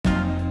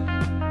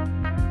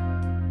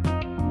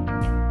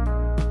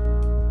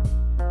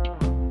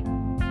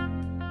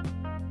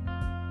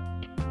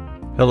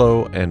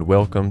Hello and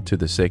welcome to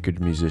the Sacred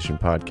Musician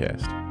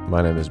Podcast.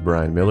 My name is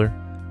Brian Miller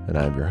and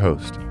I am your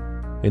host.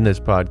 In this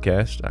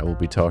podcast, I will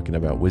be talking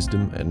about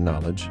wisdom and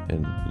knowledge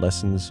and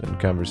lessons and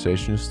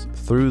conversations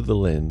through the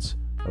lens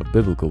of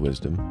biblical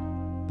wisdom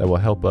that will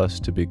help us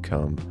to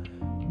become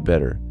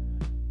better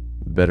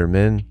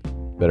men,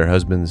 better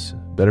husbands,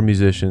 better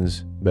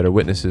musicians, better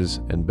witnesses,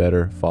 and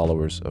better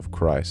followers of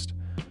Christ.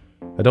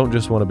 I don't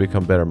just want to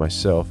become better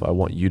myself, I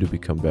want you to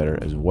become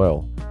better as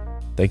well.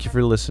 Thank you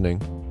for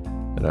listening,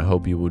 and I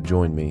hope you will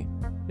join me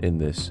in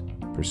this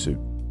pursuit.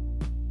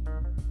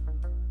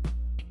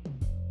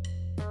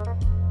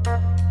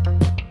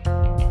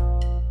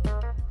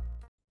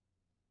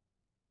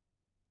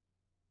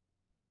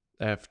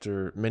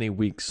 After many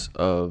weeks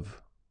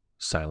of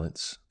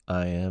silence,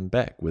 I am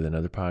back with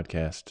another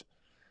podcast.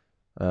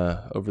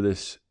 Over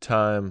this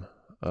time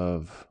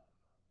of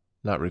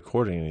not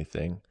recording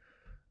anything,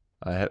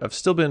 I've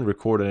still been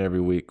recording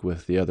every week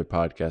with the other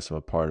podcast I'm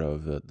a part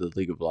of, the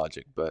League of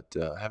Logic, but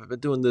I haven't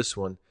been doing this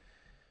one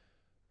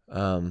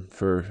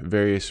for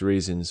various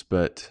reasons.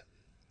 But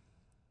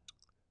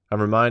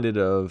I'm reminded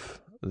of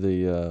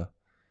the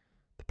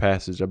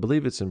passage. I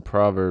believe it's in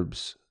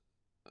Proverbs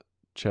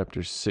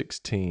chapter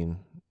 16.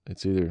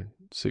 It's either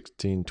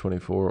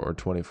 16:24 or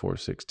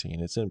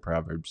 24:16. It's in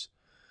Proverbs.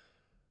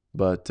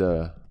 But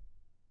a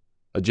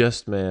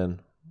just man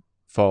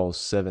falls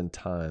 7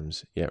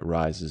 times, yet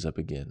rises up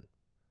again.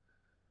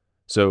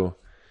 So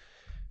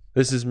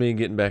this is me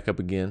getting back up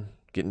again,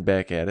 getting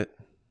back at it.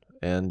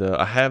 And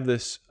I have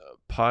this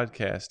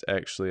podcast,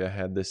 actually. I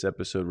had this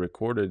episode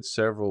recorded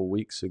several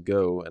weeks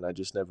ago, and I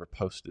just never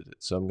posted it.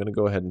 So I'm going to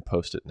go ahead and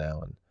post it now,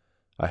 and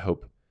I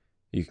hope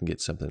you can get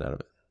something out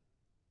of it.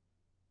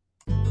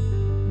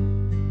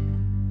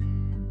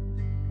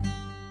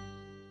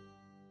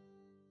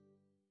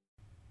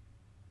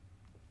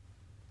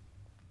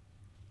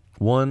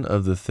 One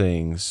of the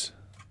things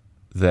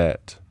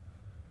that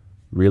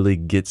really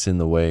gets in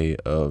the way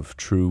of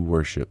true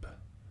worship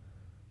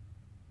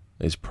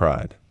is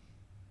pride.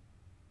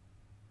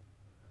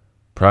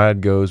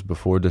 Pride goes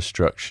before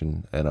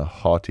destruction, and a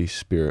haughty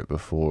spirit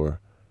before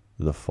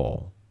the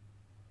fall.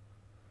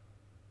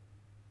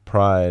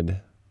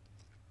 Pride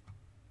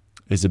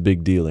is a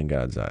big deal in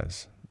God's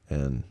eyes,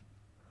 and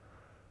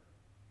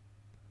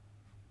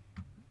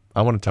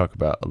I want to talk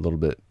about a little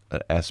bit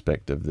an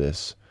aspect of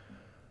this.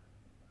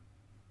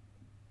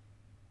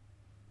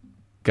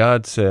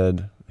 God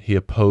said he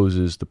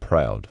opposes the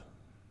proud,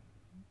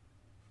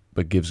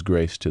 but gives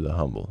grace to the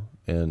humble.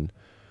 And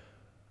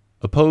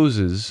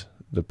opposes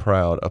the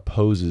proud,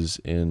 opposes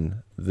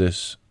in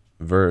this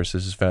verse,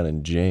 this is found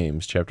in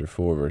James chapter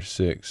 4, verse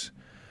 6.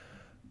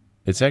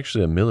 It's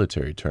actually a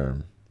military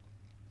term.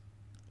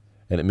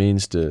 And it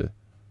means to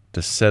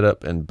set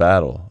up in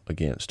battle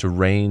against, to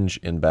range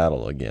in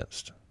battle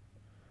against.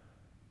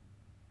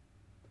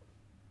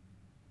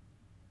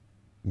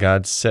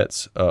 God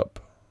sets up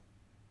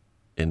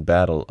in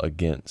battle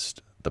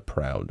against the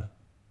proud,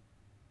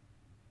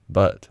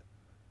 but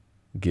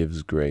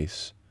gives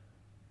grace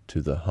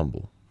to the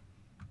humble.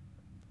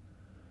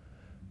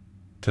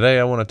 Today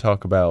I want to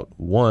talk about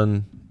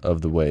one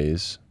of the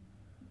ways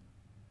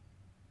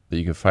that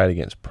you can fight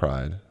against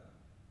pride,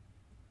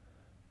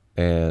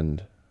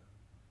 and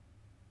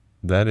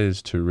that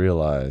is to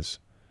realize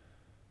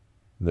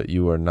that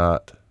you are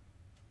not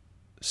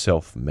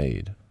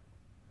self-made.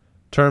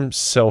 Term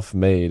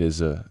self-made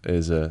is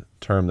a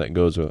term that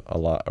goes a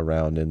lot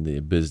around in the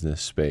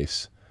business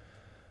space,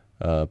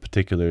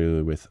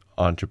 particularly with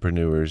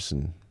entrepreneurs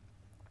and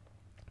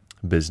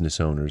business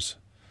owners.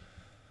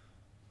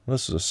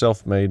 This is a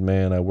self-made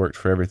man. I worked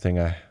for everything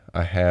I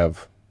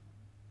have,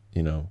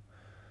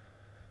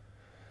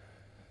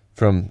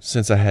 from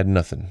since I had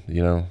nothing,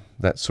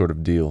 that sort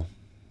of deal.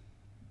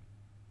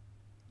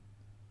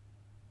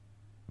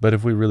 But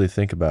if we really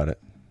think about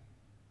it,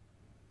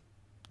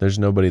 there's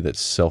nobody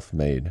that's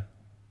self-made.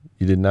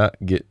 You did not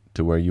get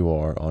to where you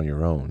are on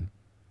your own.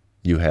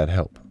 You had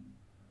help.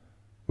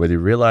 Whether you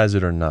realize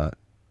it or not,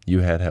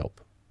 you had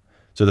help.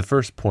 So the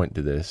first point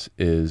to this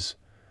is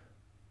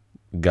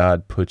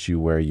God put you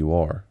where you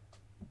are.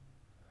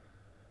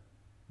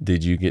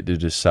 Did you get to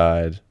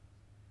decide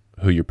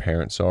who your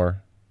parents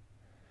are?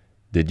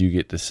 Did you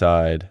get to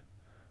decide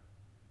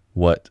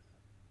what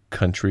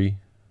country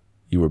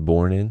you were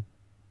born in?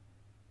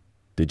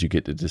 Did you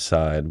get to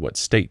decide what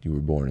state you were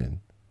born in?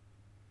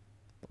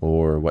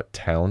 Or what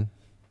town?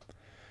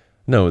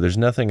 No, there's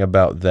nothing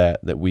about that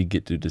we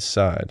get to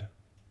decide.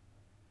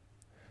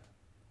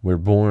 We're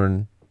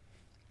born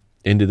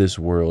into this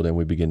world and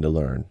we begin to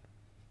learn,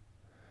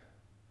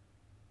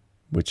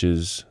 which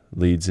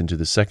leads into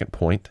the second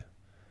point.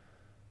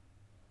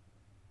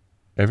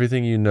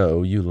 Everything you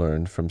know, you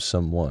learned from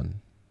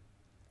someone.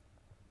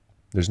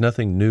 There's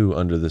nothing new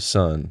under the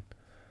sun,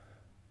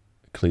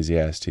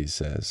 Ecclesiastes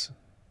says.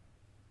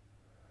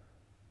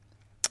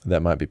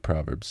 That might be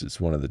Proverbs.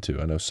 It's one of the two.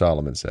 I know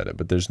Solomon said it,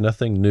 but there's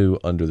nothing new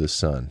under the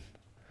sun.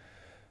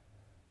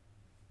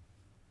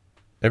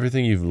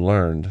 Everything you've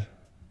learned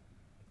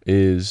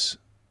is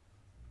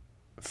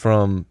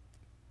from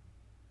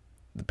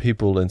the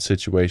people and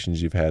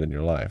situations you've had in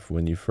your life.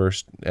 When you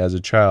first, as a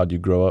child, you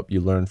grow up,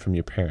 you learn from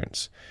your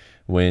parents.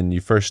 When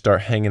you first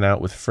start hanging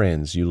out with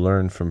friends, you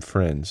learn from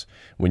friends.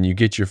 When you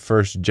get your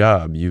first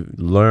job, you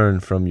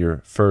learn from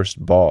your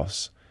first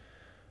boss.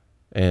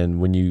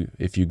 And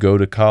if you go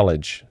to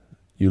college,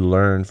 you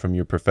learn from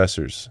your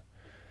professors.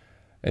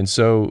 And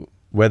so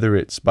whether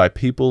it's by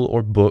people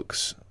or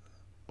books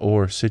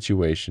or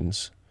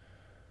situations,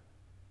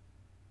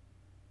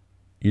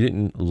 you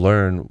didn't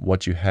learn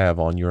what you have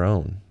on your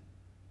own.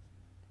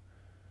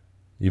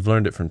 You've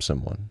learned it from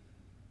someone.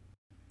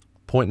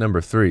 Point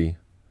number 3,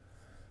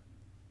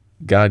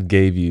 God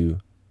gave you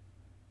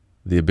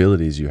the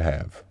abilities you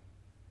have.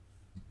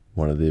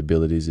 One of the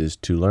abilities is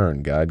to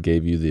learn. God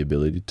gave you the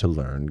ability to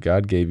learn.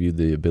 God gave you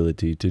the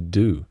ability to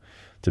do,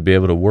 to be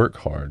able to work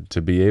hard,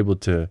 to be able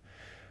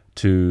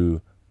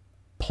to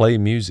play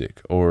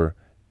music or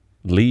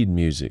lead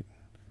music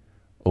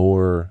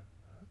or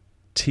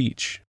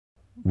teach.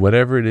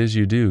 Whatever it is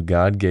you do,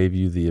 God gave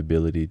you the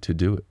ability to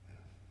do it.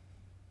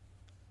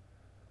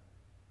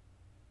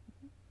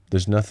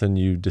 There's nothing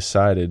you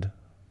decided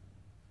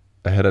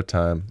ahead of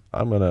time,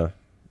 I'm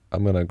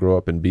gonna grow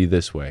up and be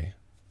this way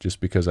just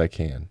because I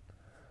can.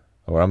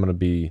 Or I'm gonna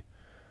be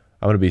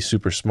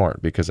super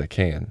smart because I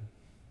can.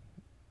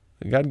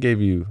 God gave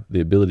you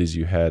the abilities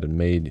you had and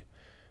made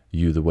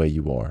you the way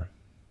you are.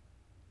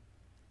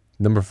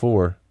 Number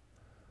 4,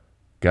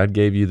 God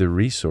gave you the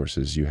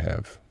resources you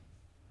have.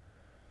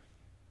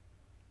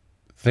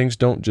 Things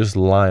don't just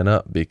line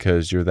up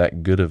because you're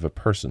that good of a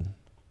person.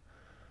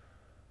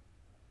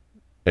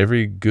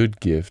 Every good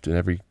gift and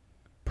every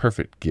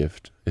perfect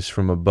gift is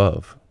from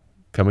above,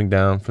 coming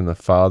down from the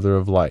Father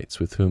of lights,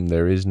 with whom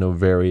there is no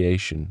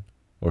variation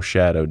or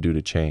shadow due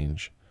to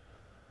change.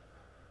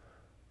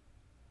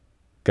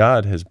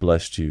 God has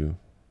blessed you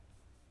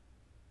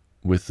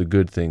with the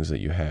good things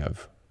that you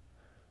have.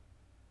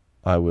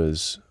 I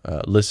was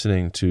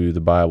listening to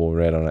the Bible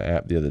read on an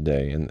app the other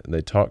day, and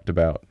they talked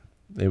about,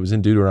 it was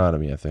in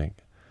Deuteronomy, I think,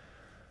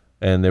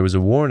 and there was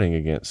a warning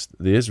against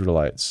the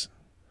Israelites.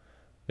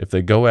 If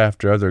they go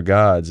after other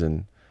gods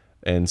and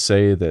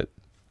say that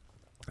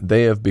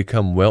they have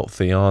become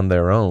wealthy on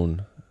their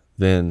own,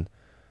 then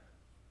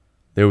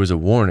there was a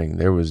warning.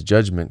 There was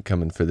judgment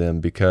coming for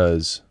them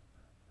because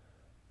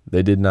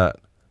they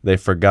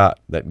forgot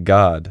that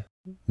God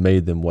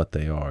made them what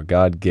they are.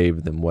 God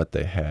gave them what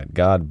they had.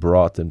 God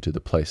brought them to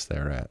the place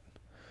they're at.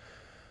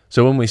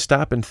 So when we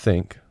stop and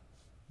think,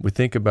 we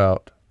think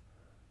about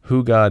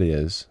who God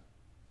is,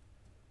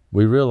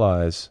 we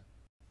realize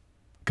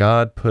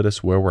God put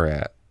us where we're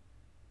at.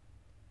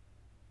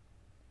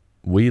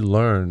 We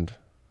learned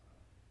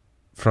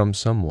from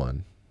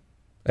someone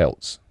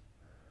else.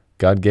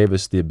 God gave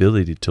us the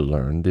ability to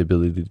learn, the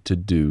ability to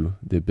do,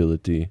 the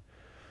ability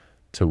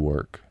to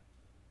work.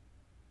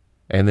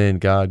 And then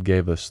God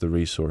gave us the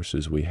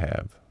resources we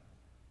have.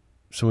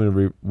 So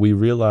when we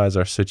realize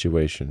our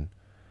situation,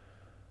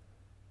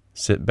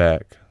 sit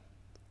back,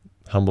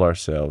 humble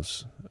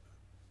ourselves,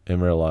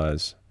 and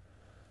realize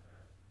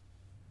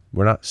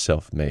we're not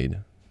self-made.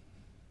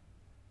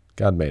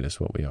 God made us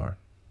what we are.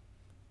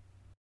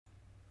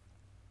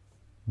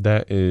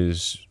 That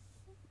is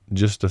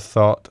just a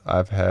thought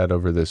I've had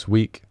over this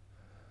week,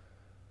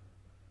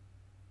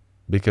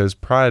 because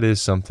pride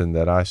is something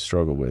that I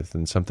struggle with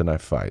and something I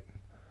fight.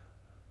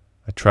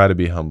 I try to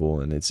be humble,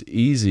 and it's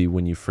easy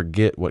when you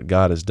forget what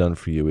God has done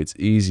for you. It's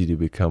easy to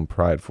become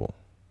prideful.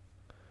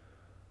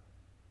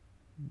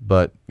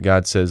 But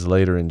God says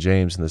later in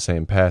James in the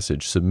same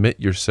passage, "Submit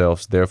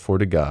yourselves therefore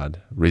to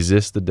God,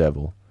 resist the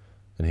devil,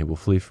 and he will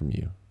flee from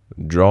you.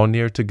 Draw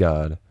near to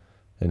God,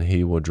 and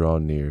he will draw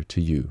near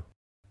to you."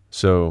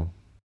 So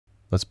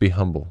let's be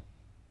humble.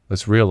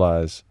 Let's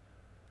realize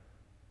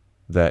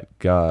that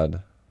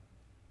God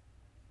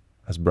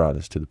has brought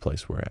us to the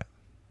place we're at.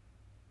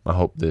 I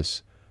hope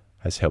this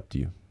has helped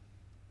you.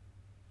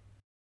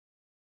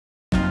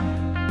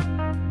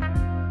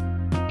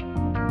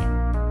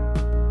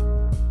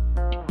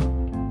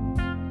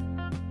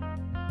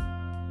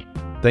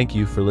 Thank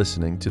you for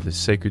listening to the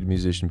Sacred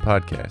Musician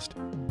Podcast.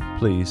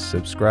 Please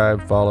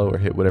subscribe, follow, or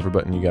hit whatever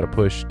button you got to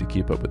push to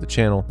keep up with the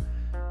channel,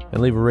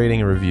 and leave a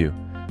rating and review.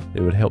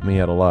 It would help me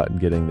out a lot in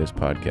getting this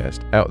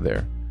podcast out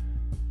there.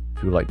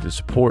 If you would like to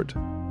support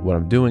what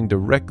I'm doing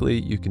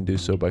directly, you can do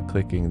so by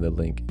clicking the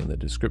link in the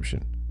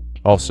description.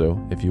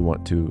 Also, if you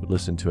want to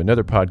listen to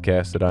another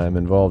podcast that I am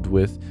involved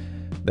with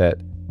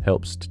that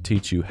helps to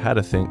teach you how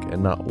to think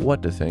and not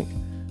what to think,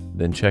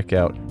 then check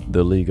out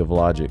the League of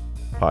Logic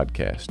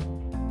podcast.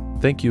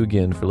 Thank you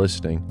again for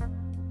listening,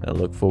 and I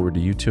look forward to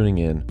you tuning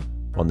in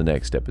on the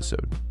next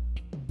episode.